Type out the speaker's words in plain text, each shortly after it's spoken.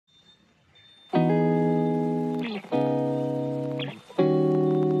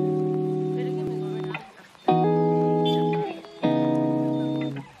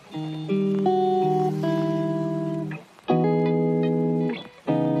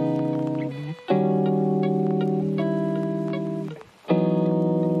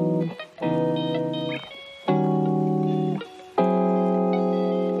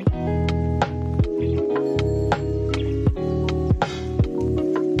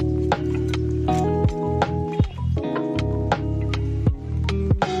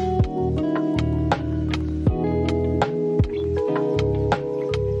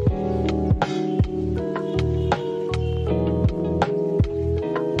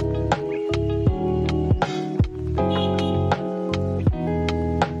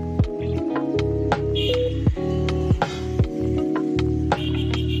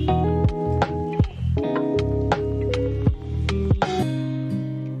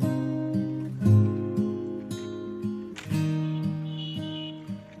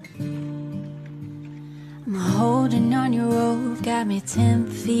got me 10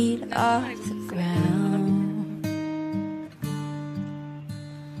 feet off the ground.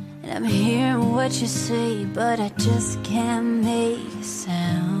 And I'm hearing what you say, but I just can't make a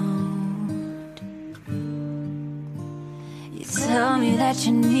sound. You tell me that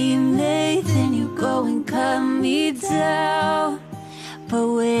you need me, then you go and cut me down. But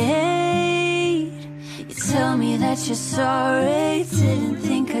wait, you tell me that you're sorry, didn't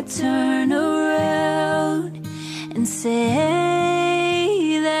think I'd turn around and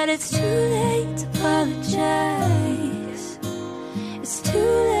say that it's too late to apologize. It's too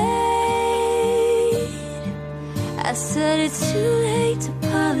late. I said it's too late to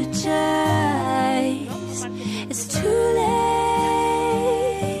apologize. It's too late.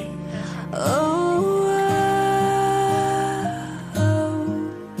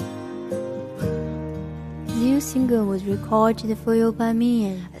 New single was recorded for you by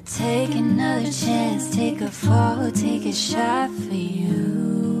me. Take another chance, take a fall, take a shot for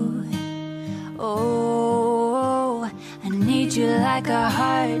you. Oh, I need you like a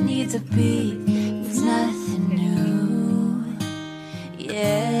heart needs a beat. It's nothing new.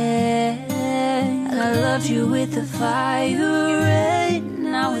 Yeah, I loved you with the fire red,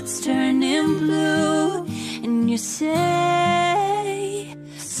 now it's turning blue. And you say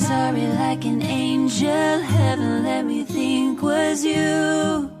sorry like an angel, heaven let me think was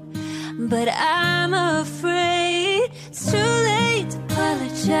you. But I'm afraid it's too late to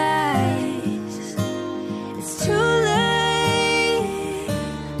apologize. It's too late.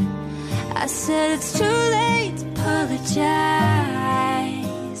 I said it's too late to apologize.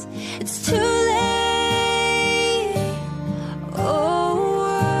 It's too late. Oh,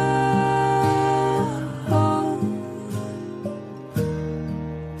 oh,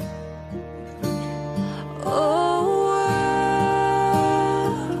 oh,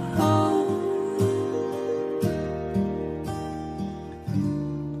 oh.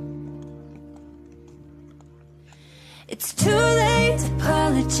 It's too late to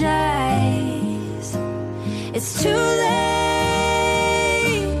apologize. It's too late.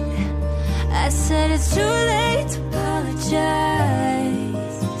 I said it's too late to apologize.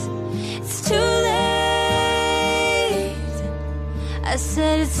 It's too late. I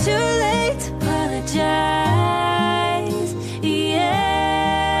said it's too late to apologize. Yeah.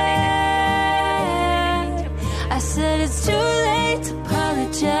 I said it's too late to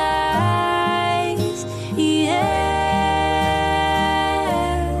apologize. Yeah.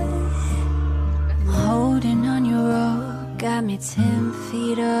 Got me 10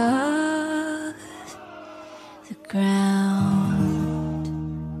 feet up